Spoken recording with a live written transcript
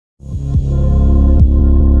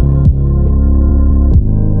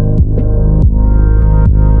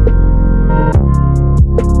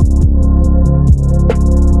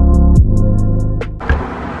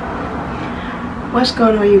What's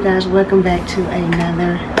going on, you guys? Welcome back to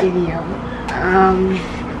another video.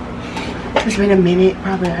 It's been a minute,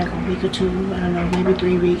 probably like a week or two, I don't know, maybe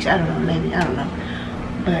 3 weeks, I don't know, maybe, I don't know.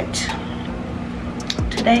 But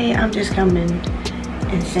today I'm just coming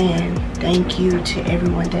and saying thank you to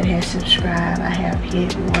everyone that has subscribed. I have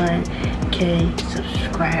hit 1K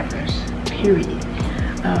subscribers, period.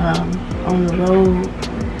 On the road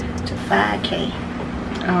to 5K.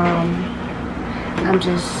 I'm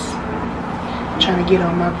just trying to get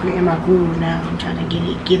on in my groove now. I'm trying to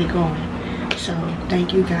get it going. So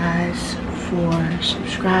thank you guys for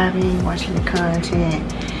subscribing, watching the content,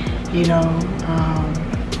 you know.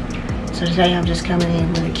 So today I'm just coming in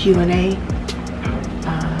with a Q&A,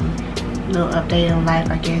 little update on life,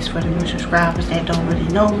 I guess, for the new subscribers that don't really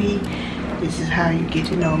know me. This is how you get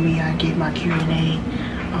to know me. I give my Q&A.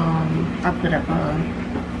 I put up a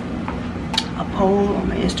poll on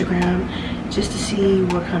my Instagram just to see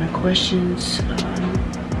what kind of questions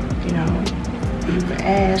you know, you would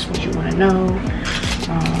ask, what you want to know,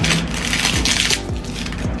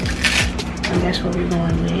 and that's what we're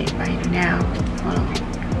going with right now.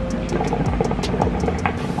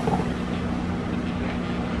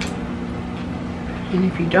 And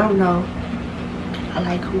if you don't know, I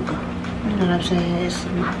like hookah. You know what I'm saying? It's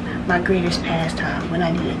my greatest pastime when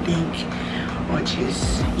I need to think or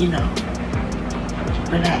just, you know,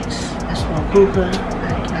 relax. I smoke hookah.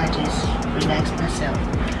 I just relax myself.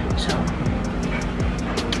 So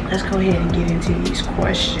let's go ahead and get into these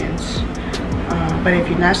questions. But if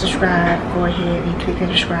you're not subscribed, go ahead and click that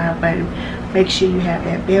subscribe button. Make sure you have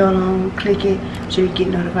that bell on. Click it so you get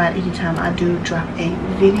notified anytime I do drop a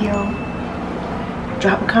video.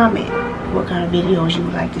 Drop a comment what kind of videos you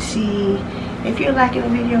would like to see. If you're liking the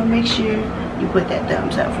video, make sure you put that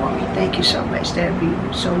thumbs up for me. Thank you so much. That would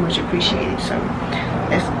be so much appreciated. So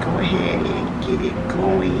let's go ahead and get it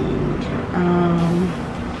going.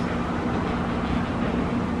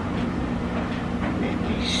 Let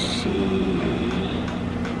me see.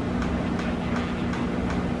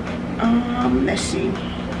 Let's see.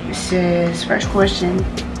 It says, first question.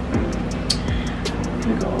 Let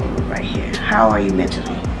me go right here. How are you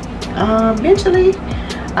mentally? Mentally,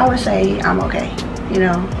 I would say I'm okay. You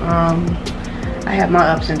know, I have my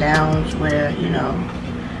ups and downs where, you know,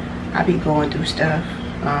 I be going through stuff.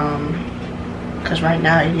 Cause right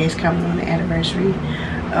now it is coming on the anniversary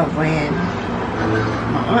of when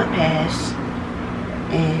my aunt passed,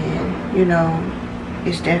 and you know, it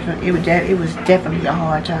was definitely a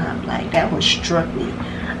hard time. Like, that one struck me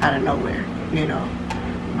out of nowhere. You know,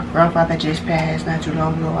 my grandfather just passed not too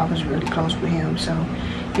long ago. I was really close with him, so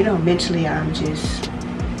you know, mentally I'm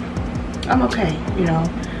okay. You know,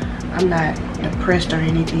 I'm not depressed or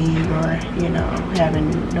anything, or you know,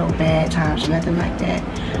 having no bad times or nothing like that.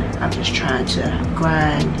 I'm just trying to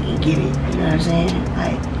grind and get it. You know what I'm saying?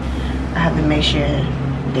 Like, I have to make sure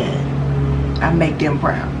that I make them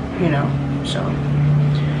proud. You know, so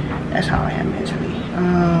that's how I am mentally.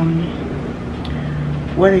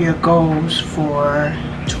 What are your goals for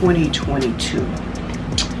 2022?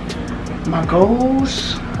 My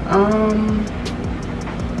goals,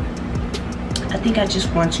 I think I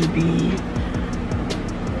just want to be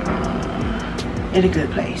in a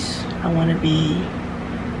good place. I want to be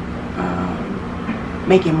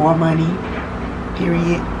making more money,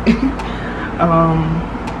 period.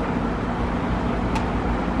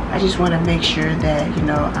 I just want to make sure that, you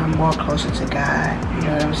know, I'm more closer to God. You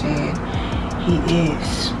know what I'm saying? He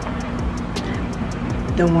is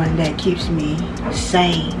the one that keeps me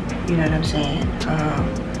sane. You know what I'm saying?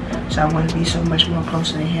 So I want to be so much more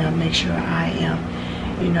closer to him. Make sure I am,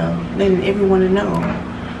 you know, letting everyone know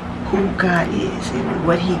who God is and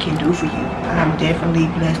what he can do for you. I'm definitely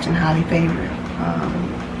blessed and highly favored.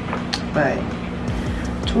 But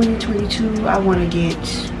 2022, I want to get,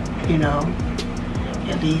 you know,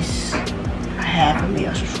 at least a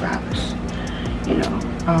 500,000 subscribers. You know,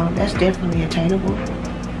 that's definitely attainable.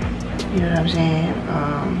 You know what I'm saying?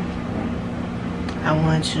 I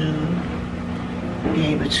want to be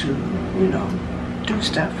able to, you know, do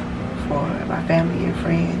stuff for my family and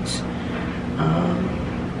friends.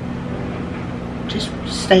 Just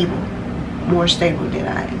stable, more stable than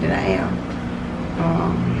I am.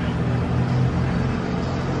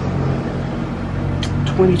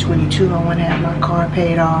 2022, I want to have my car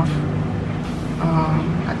paid off.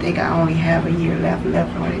 I think I only have a year left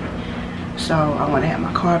on it. So I want to have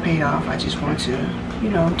my car paid off. I just want to, you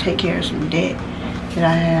know, take care of some debt that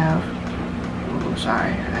I have. Oh,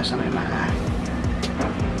 sorry, I got something in my eye.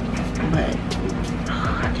 But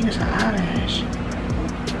I think it's an eyelash.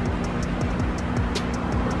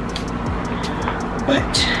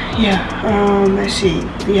 But yeah, let's see.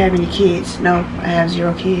 Do you have any kids? No, I have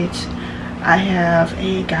 0 kids. I have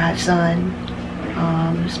a godson.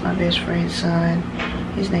 It's my best friend's son.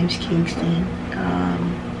 His name's Kingston.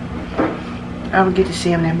 I don't get to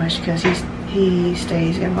see him that much because he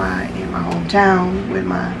stays in my hometown with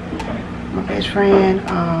my best friend.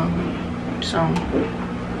 So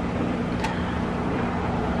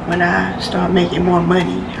when I start making more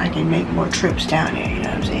money, I can make more trips down there. You know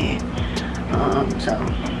what I'm saying? So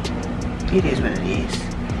it is what it is.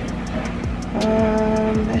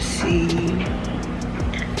 Let's see.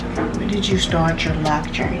 When did you start your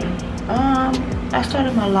lock journey? I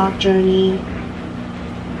started my lock journey.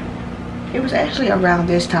 It was actually around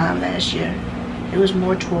this time last year. It was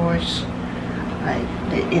more towards like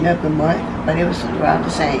the end of the month, but it was around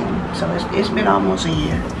the same. So it's been almost a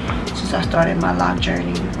year since I started my lock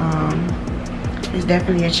journey. It's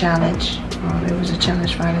definitely a challenge. It was a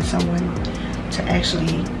challenge finding someone to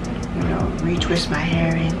actually, you know, retwist my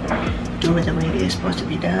hair and do it the way it is supposed to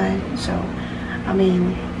be done. So, I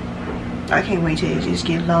mean, I can't wait till it just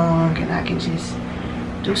get long and I can just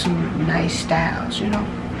do some nice styles, you know.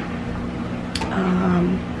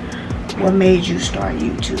 What made you start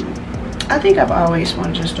YouTube? I think I've always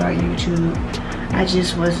wanted to start YouTube. I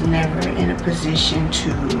just was never in a position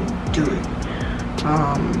to do it.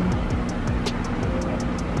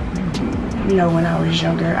 You know, when I was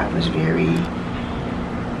younger, I was very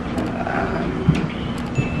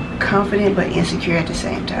confident but insecure at the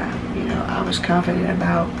same time. You know, I was confident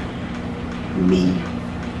about me,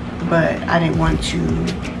 but I didn't want to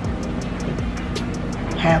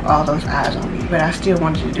have all those eyes on me, but I still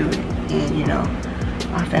wanted to do it. And you know,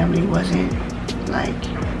 my family wasn't like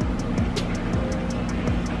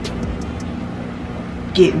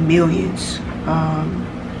getting millions.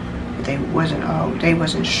 They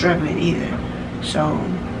wasn't struggling either. So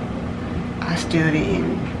I still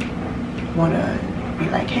didn't want to be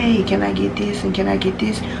like, hey, can I get this and can I get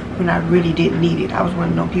this, when I really didn't need it. I was one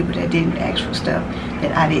of those people that didn't ask for stuff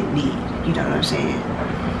that I didn't need. You know what I'm saying?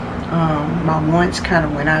 My wants kind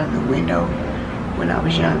of went out of the window when I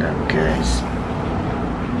was younger because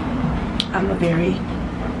I'm a very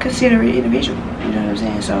considerate individual. You know what I'm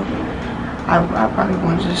saying? So I probably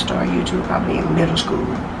wanted to start YouTube probably in middle school.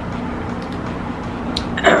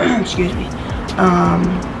 Excuse me.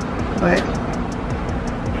 But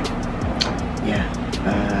yeah,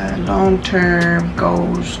 long-term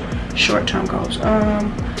goals, short-term goals.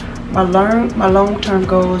 My long-term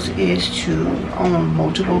goals is to own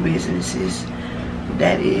multiple businesses.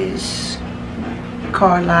 That is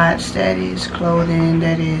car lots, that is clothing,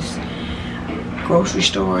 that is grocery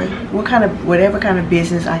store, whatever kind of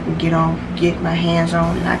business I can get my hands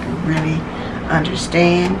on and I can really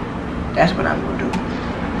understand. That's what I'm gonna do.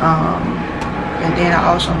 And then I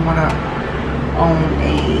also want to own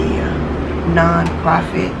a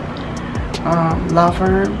non-profit law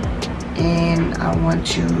firm, and I want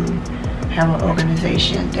to have an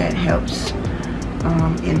organization that helps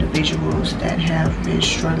individuals that have been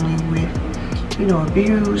struggling with, you know,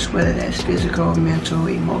 abuse, whether that's physical, mental,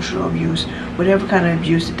 emotional abuse, whatever kind of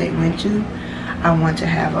abuse that they went to. I want to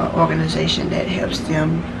have an organization that helps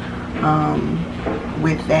them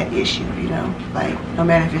with that issue, you know, like no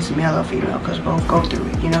matter if it's male or female, because both go through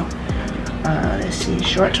it, you know. Let's see,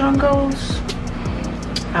 short-term goals,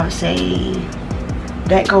 I would say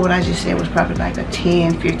that goal what I just said was probably like a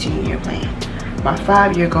 10-15 year plan. My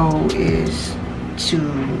 5-year goal is to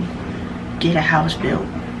get a house built.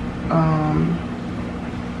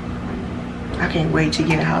 I can't wait to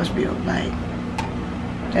get a house built. Like,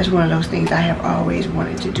 that's one of those things I have always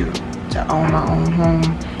wanted to do, to own my own home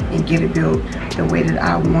and get it built the way that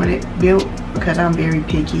I want it built, because I'm very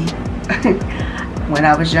picky. When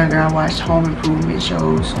I was younger, I watched home improvement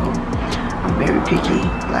shows, so I'm very picky,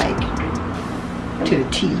 like to the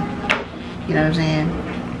T. You know what I'm saying?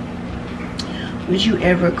 Would you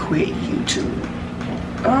ever quit YouTube?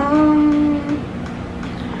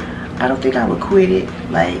 I don't think I would quit it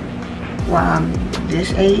like while I'm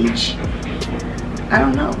this age. I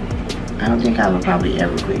don't know. I don't think I would probably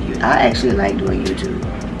ever quit YouTube. I actually like doing YouTube,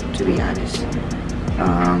 to be honest.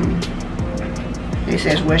 It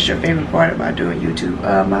says, what's your favorite part about doing YouTube?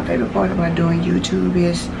 My favorite part about doing YouTube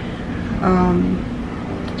is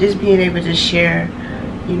just being able to share,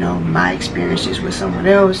 you know, my experiences with someone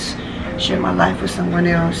else, share my life with someone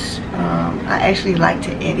else. I actually like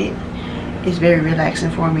to edit. It's very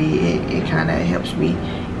relaxing for me. It kind of helps me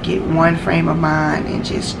get one frame of mind and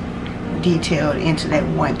just detailed into that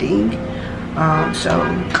one thing. So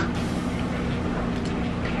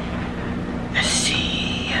let's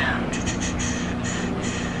see,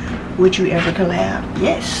 would you ever collab?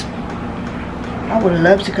 Yes, I would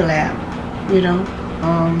love to collab, you know.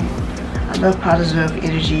 I love positive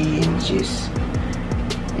energy,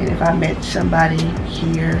 and if I met somebody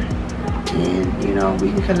here, and you know,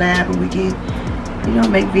 we can collab and we can, you know,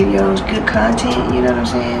 make videos, good content, you know what I'm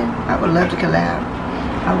saying? I would love to collab.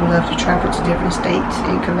 I would love to travel to different states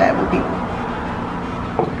and collab with people.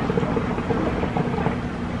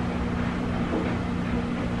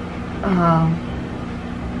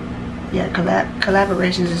 Yeah,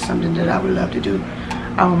 collaborations is something that I would love to do.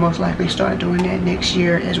 I will most likely start doing that next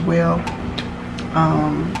year as well.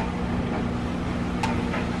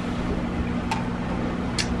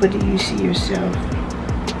 What do you see yourself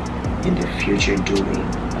in the future doing?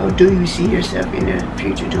 Or do you see yourself in the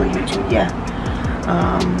future doing YouTube? Yeah.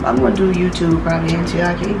 I'm gonna do YouTube probably until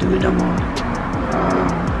I can't do it no more.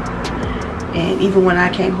 And even when I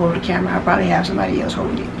can't hold the camera, I'll probably have somebody else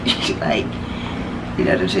hold it. Like, you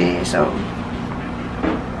know what I'm saying? So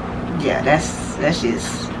yeah, that's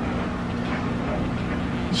just,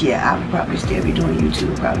 yeah, I would probably still be doing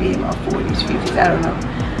YouTube probably in my 40s, 50s, I don't know.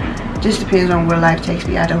 Just depends on where life takes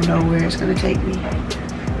me. I don't know where it's gonna take me.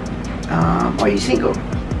 Are you single?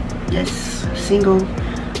 Yes, single,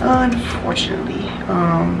 unfortunately.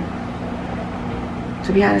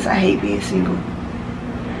 To be honest, I hate being single.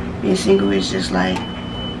 Being single is just like,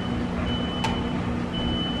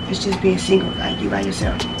 it's just being single, like you by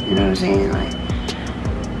yourself. You know what I'm saying? Like,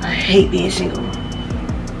 I hate being single.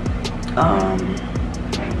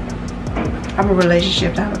 I'm a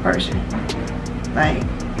relationship type of person. Like,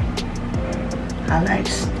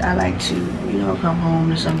 I like to, you know, come home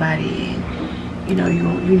to somebody, and you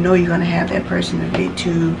know you're gonna have that person to vent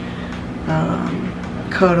to,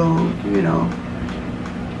 cuddle, you know.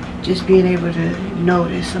 Just being able to know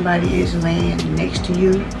that somebody is laying next to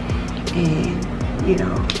you, and you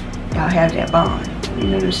know, y'all have that bond. You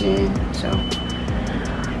know what I'm saying? So,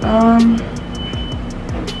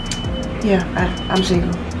 yeah, I'm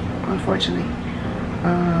single, unfortunately.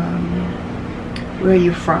 Where are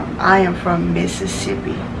you from? I am from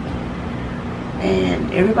Mississippi,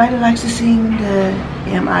 and everybody likes to sing the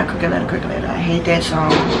M.I. Crooked Letter. I hate that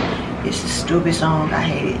song. It's a stupid song. I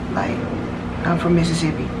hate it. Like, I'm from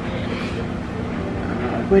Mississippi.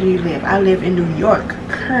 Where do you live? I live in New York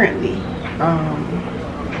currently.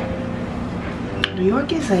 New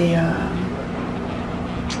York is a,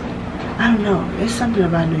 I don't know, there's something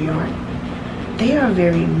about New York. They are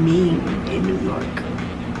very mean in New York.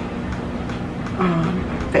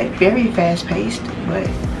 Very fast paced, but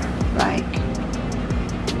like,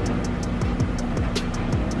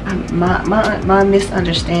 my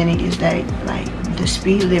misunderstanding is that like the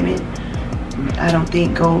speed limit, I don't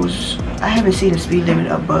think goes, I haven't seen a speed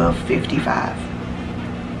limit above 55,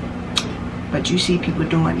 but you see people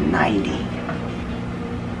doing 90.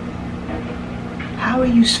 How are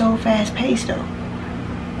you so fast paced though?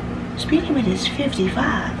 Speed limit is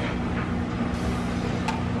 55.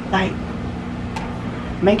 Like,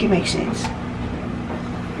 make it make sense.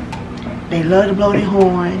 They love to blow their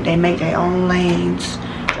horn. They make their own lanes,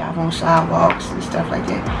 drive on sidewalks and stuff like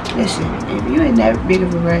that. Listen, if you're in that big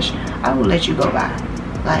of a rush, I will let you go by.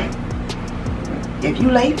 Like, if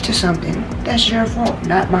you late to something, that's your fault,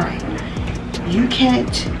 not mine. You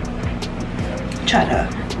can't try to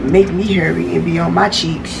make me hurry and be on my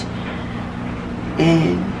cheeks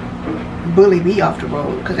and bully me off the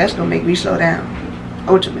road, because that's gonna make me slow down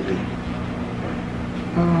ultimately.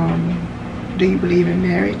 Do you believe in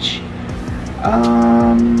marriage?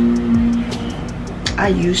 I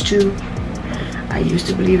used to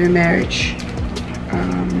believe in marriage.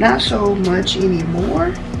 Not so much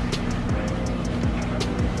anymore.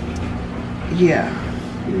 Yeah,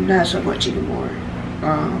 not so much anymore.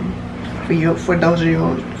 For those of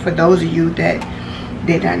you that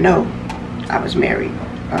did not know, I was married.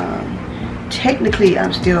 Technically,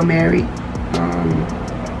 I'm still married.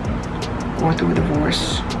 Going through a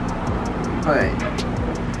divorce, but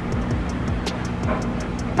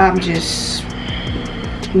I'm just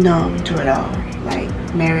numb to it all. Like,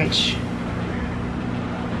 marriage,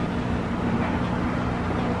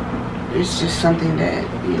 it's just something that,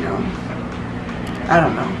 you know, I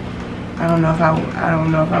don't know. I don't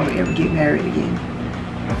know if I would ever get married again.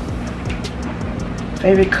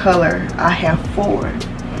 Favorite color? I have 4.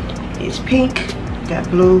 It's pink, you got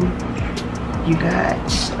blue, you got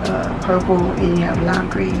purple, and you have lime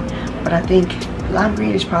green. But I think lime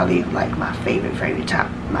green is probably like my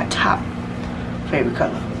top favorite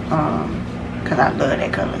color. Cause I love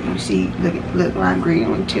that color. You see, look, lime green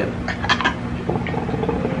on the tip.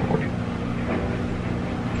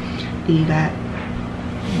 Then you got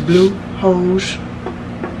blue hose,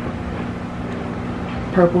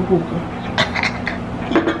 purple hookah.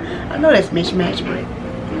 I know that's mismatched, but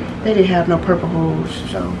they didn't have no purple holes,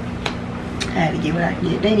 so I had to get what I could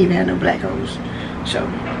get. They didn't even have no black holes. So,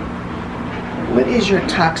 what is your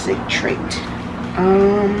toxic trait?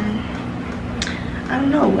 I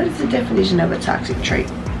don't know. What is the definition of a toxic trait?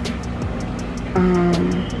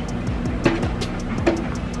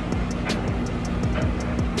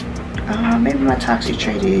 Maybe my toxic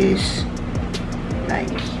trait is like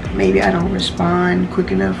maybe I don't respond quick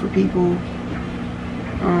enough for people.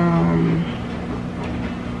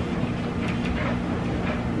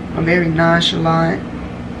 I'm very nonchalant,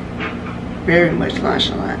 very much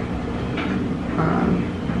nonchalant.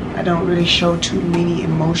 I don't really show too many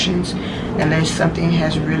emotions unless something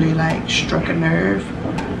has really like struck a nerve.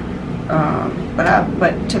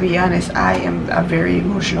 But to be honest, I am a very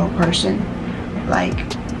emotional person.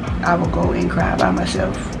 Like, I will go and cry by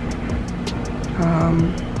myself.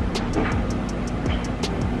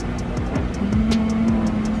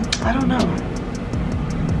 I don't know.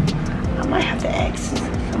 I might have to ask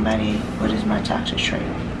somebody what is my toxic trait,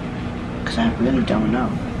 because I really don't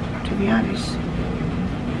know, to be honest.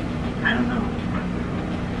 I don't know.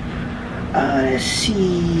 Let's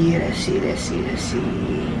see.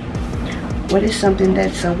 What is something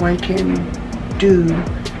that someone can do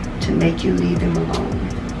to make you leave them alone?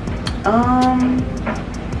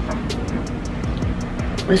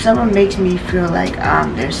 When someone makes me feel like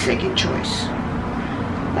I'm their second choice,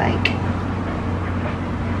 like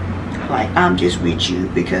I'm just with you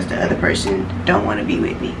because the other person don't want to be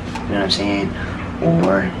with me, you know what I'm saying?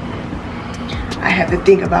 Or I have to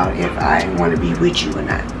think about if I want to be with you or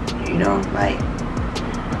not, you know, like,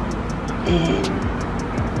 and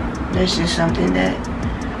that's just something that,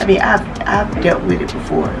 I mean, I've dealt with it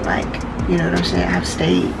before, like, you know what I'm saying? I've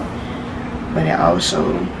stayed, but it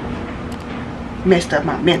also messed up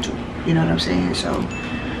my mental, you know what I'm saying? So,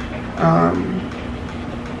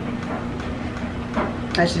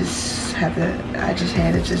 I just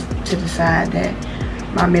had to decide that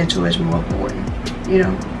my mental is more important, you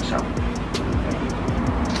know, so.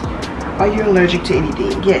 Are you allergic to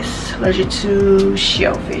anything? Yes, allergic to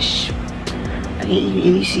shellfish. I can't eat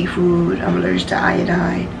any seafood. I'm allergic to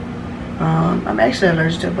iodine. I'm actually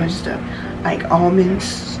allergic to a bunch of stuff, like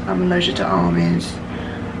almonds. I'm allergic to almonds.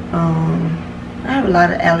 I have a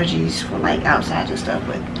lot of allergies for like outside and stuff,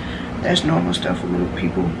 but that's normal stuff for most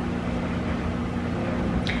people.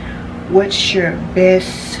 What's your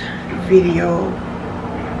best video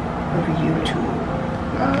of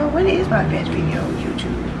YouTube? What is my best video of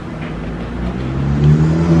YouTube?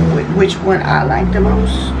 Which one I like the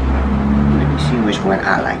most? Let me see which one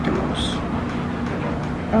I like the most.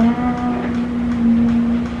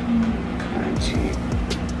 Content.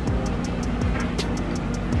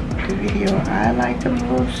 The video I like the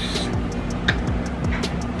most.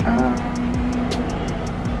 I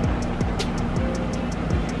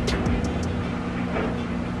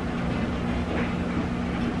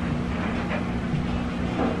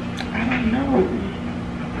don't know.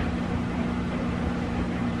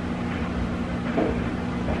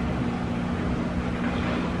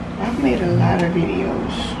 I've made a lot of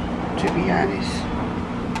videos, to be honest,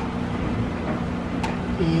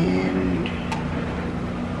 and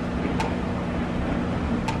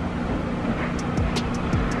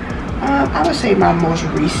I would say my most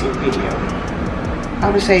recent video, I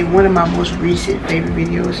would say one of my most recent favorite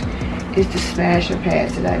videos is the smasher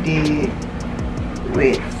pass that I did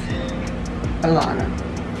with Alana.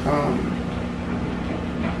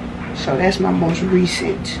 So that's my most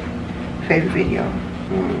recent favorite video.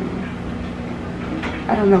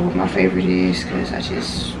 I don't know what my favorite is because I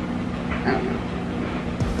don't know.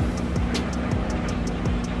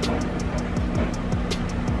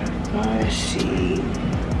 Let's see.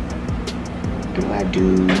 Do I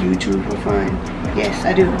do YouTube for fun? Yes,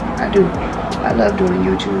 I do. I love doing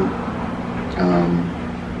YouTube.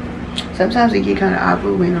 Sometimes it get kind of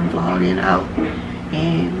awkward when I'm vlogging out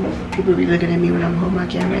and people be looking at me when I'm holding my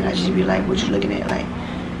camera, and I just be like, what you looking at? Like,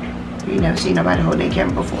 you never seen nobody holding their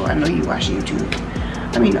camera before. I know you watch YouTube.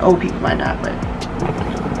 I mean, the old people might not, but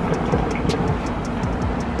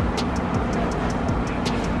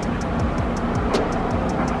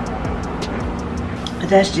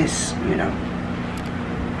that's just, you know,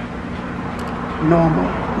 normal.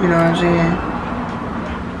 You know what I'm saying?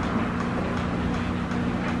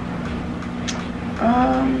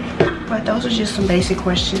 But those are just some basic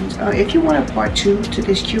questions. If you want a part 2 to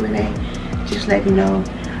this Q&A, just let me know.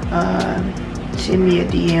 Send me a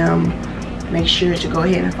DM. Make sure to go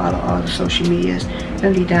ahead and follow all the social medias.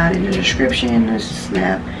 They'll be down in the description. There's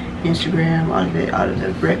Snap, Instagram, all of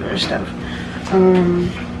the regular stuff.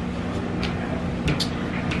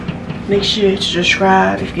 Make sure to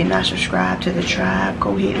subscribe. If you're not subscribed to the tribe,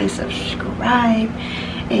 go ahead and subscribe.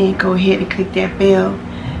 And go ahead and click that bell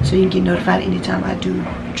so you can get notified anytime I do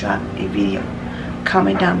drop a video.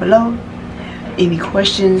 Comment down below any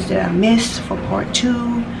questions that I missed for part 2,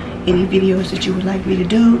 any videos that you would like me to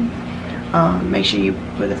do. Make sure you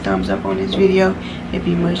put a thumbs up on this video. It'd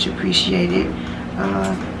be much appreciated.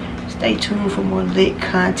 Stay tuned for more lit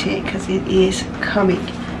content because it is coming.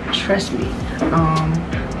 Trust me.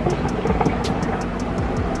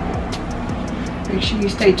 Make sure you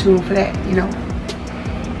stay tuned for that, you know.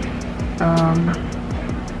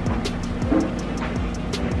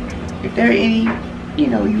 If there are any, you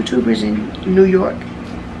know, YouTubers in New York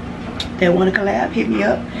that want to collab, hit me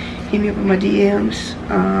up in my DMs.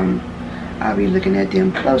 I'll be looking at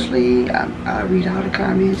them closely. I read all the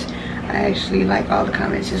comments. I actually like all the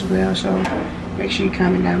comments as well, so make sure you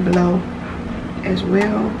comment down below as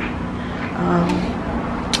well.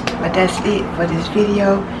 But that's it for this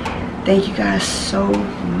video. Thank you guys so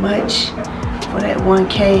much for that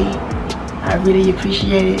 1K. I really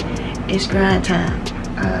appreciate it. It's grind time.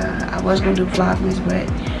 I was gonna do Vlogmas, but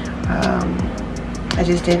I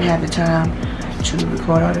just didn't have the time to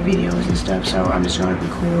record all the videos and stuff, so I'm just gonna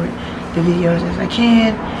record the videos as I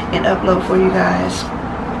can and upload for you guys.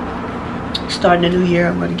 Starting the new year,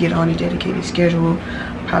 I'm gonna get on a dedicated schedule,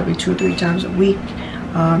 probably 2 or 3 times a week,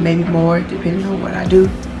 maybe more depending on what I do.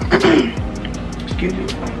 Excuse me.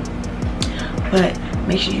 But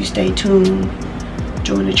make sure you stay tuned,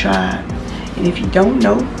 join the tribe, and if you don't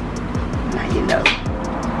know, now you know.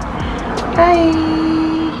 Bye.